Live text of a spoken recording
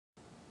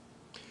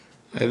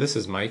Hi, this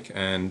is Mike,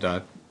 and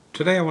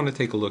today I want to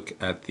take a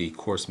look at the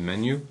course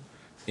menu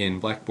in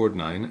Blackboard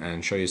 9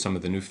 and show you some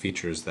of the new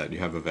features that you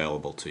have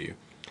available to you.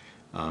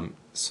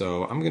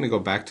 So I'm going to go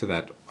back to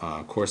that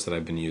course that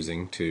I've been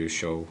using to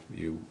show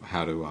you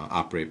how to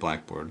operate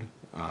Blackboard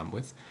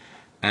with.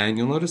 And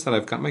you'll notice that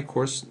I've got my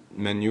course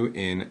menu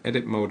in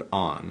edit mode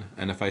on,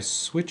 and if I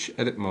switch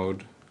edit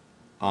mode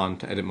on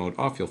to edit mode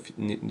off,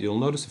 you'll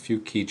notice a few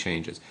key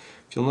changes.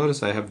 If you'll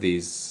notice, I have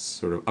these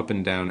sort of up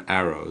and down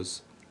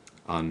arrows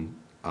on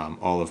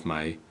all of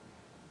my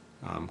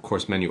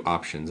course menu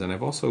options, and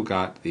I've also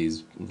got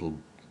these little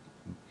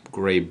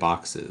gray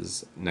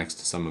boxes next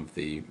to some of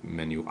the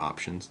menu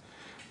options.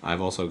 I've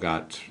also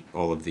got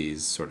all of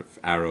these sort of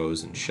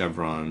arrows and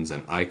chevrons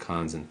and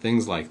icons and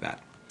things like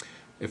that.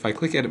 If I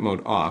click edit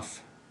mode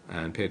off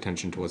and pay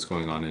attention to what's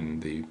going on in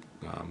the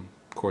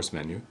course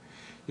menu,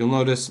 you'll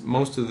notice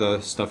most of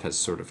the stuff has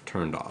sort of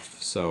turned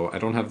off. So I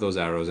don't have those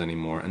arrows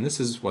anymore, and this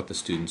is what the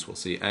students will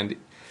see. And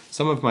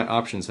some of my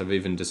options have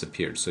even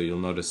disappeared. So you'll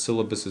notice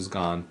syllabus is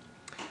gone,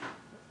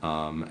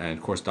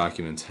 and course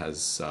documents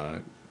has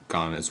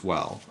gone as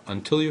well.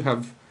 Until you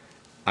have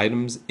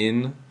items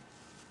in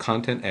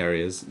content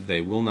areas, they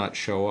will not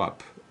show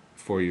up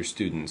for your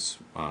students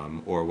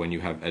or when you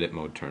have edit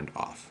mode turned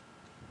off.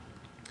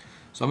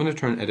 So I'm going to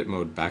turn edit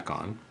mode back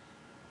on.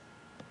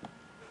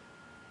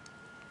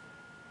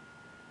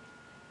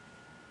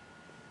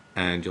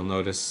 And you'll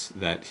notice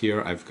that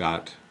here I've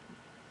got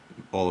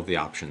all of the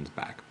options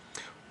back.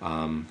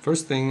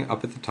 First thing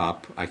up at the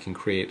top, I can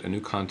create a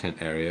new content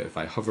area. If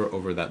I hover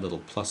over that little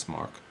plus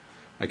mark,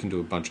 I can do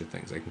a bunch of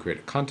things. I can create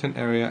a content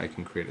area, I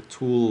can create a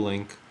tool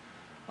link,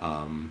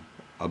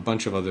 a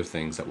bunch of other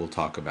things that we'll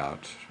talk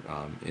about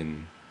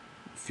in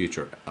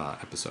future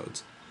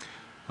episodes.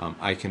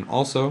 I can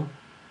also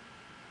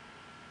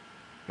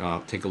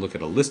take a look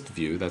at a list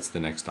view. That's the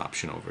next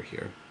option over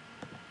here.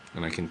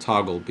 And I can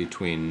toggle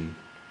between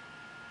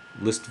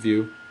list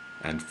view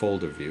and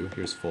folder view.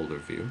 Here's folder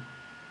view.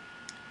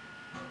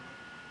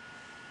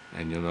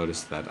 And you'll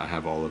notice that I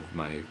have all of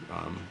my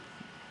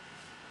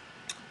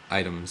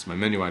items, my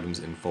menu items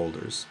in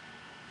folders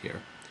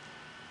here.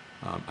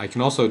 I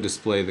can also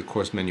display the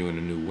course menu in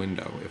a new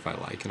window if I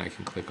like, and I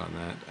can click on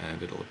that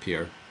and it'll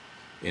appear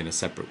in a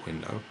separate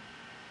window.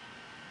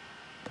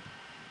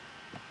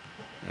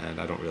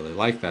 And I don't really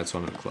like that, so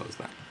I'm going to close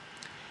that.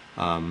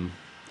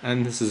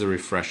 And this is a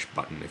refresh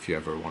button. If you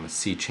ever want to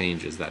see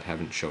changes that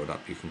haven't showed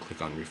up, you can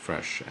click on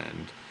refresh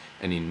and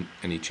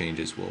any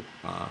changes will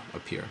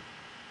appear.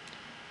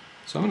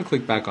 So I'm going to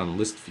click back on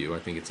list view. I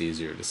think it's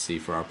easier to see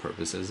for our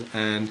purposes.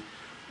 And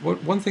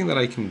one thing that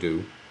I can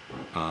do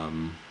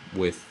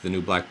with the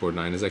new Blackboard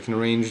 9 is I can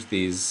arrange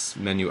these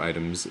menu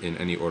items in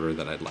any order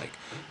that I'd like.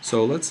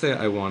 So let's say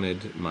I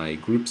wanted my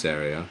groups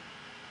area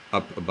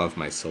up above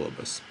my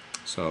syllabus.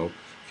 So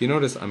if you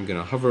notice, I'm going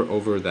to hover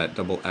over that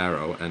double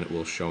arrow and it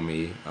will show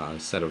me a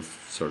set of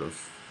sort of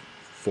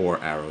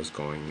 4 arrows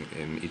going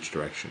in each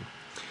direction.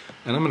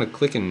 And I'm going to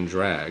click and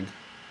drag,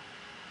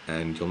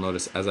 and you'll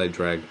notice as I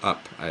drag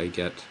up, I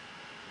get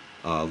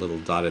a little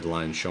dotted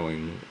line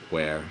showing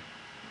where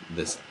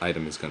this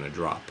item is going to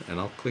drop. And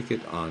I'll click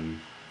it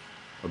on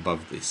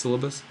above the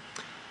syllabus.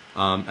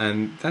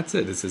 And that's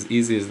it. It's as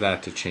easy as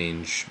that to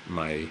change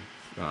my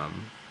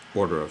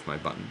order of my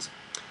buttons.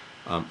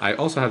 I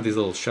also have these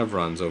little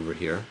chevrons over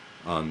here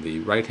on the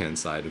right hand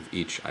side of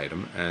each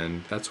item,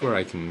 and that's where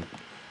I can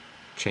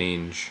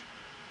change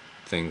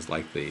things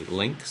like the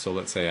link. So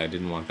let's say I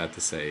didn't want that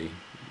to say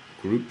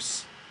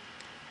groups.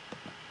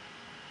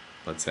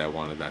 Let's say I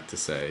wanted that to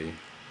say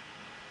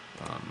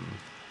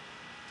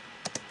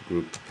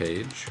group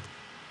page,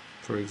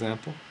 for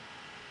example.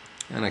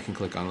 And I can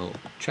click on a little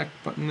check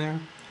button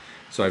there.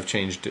 So I've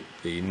changed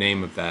the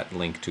name of that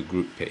link to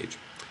group page.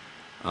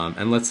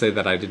 And let's say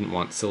that I didn't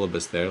want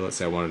syllabus there. Let's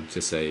say I wanted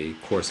to say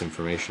course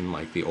information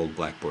like the old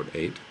Blackboard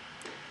 8.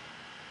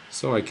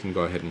 So I can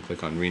go ahead and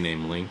click on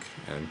rename link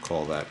and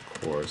call that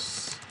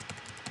course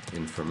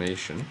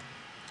information.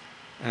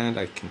 And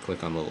I can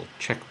click on the little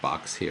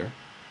checkbox here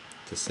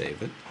to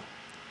save it.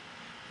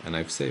 And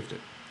I've saved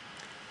it.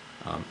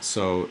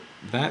 So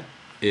that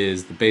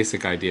is the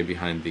basic idea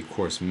behind the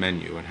course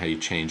menu and how you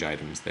change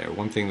items there.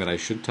 One thing that I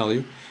should tell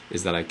you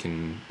is that I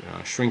can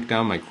shrink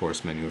down my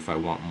course menu if I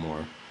want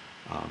more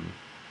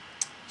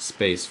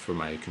space for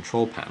my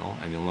control panel,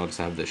 and you'll notice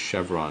I have this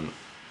chevron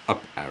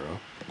up arrow,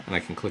 and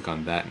I can click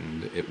on that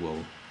and it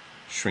will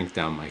shrink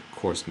down my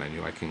course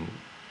menu. I can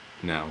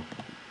now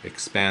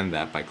expand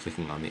that by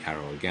clicking on the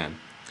arrow again.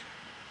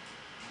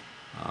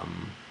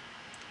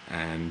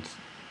 And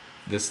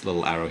this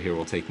little arrow here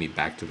will take me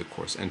back to the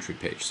course entry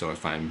page. So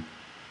if I'm,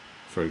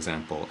 for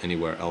example,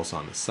 anywhere else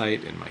on the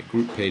site in my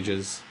group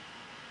pages,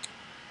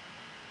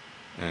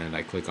 and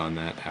I click on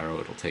that arrow,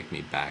 it'll take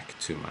me back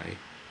to my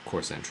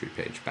course entry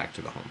page, back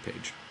to the home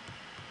page.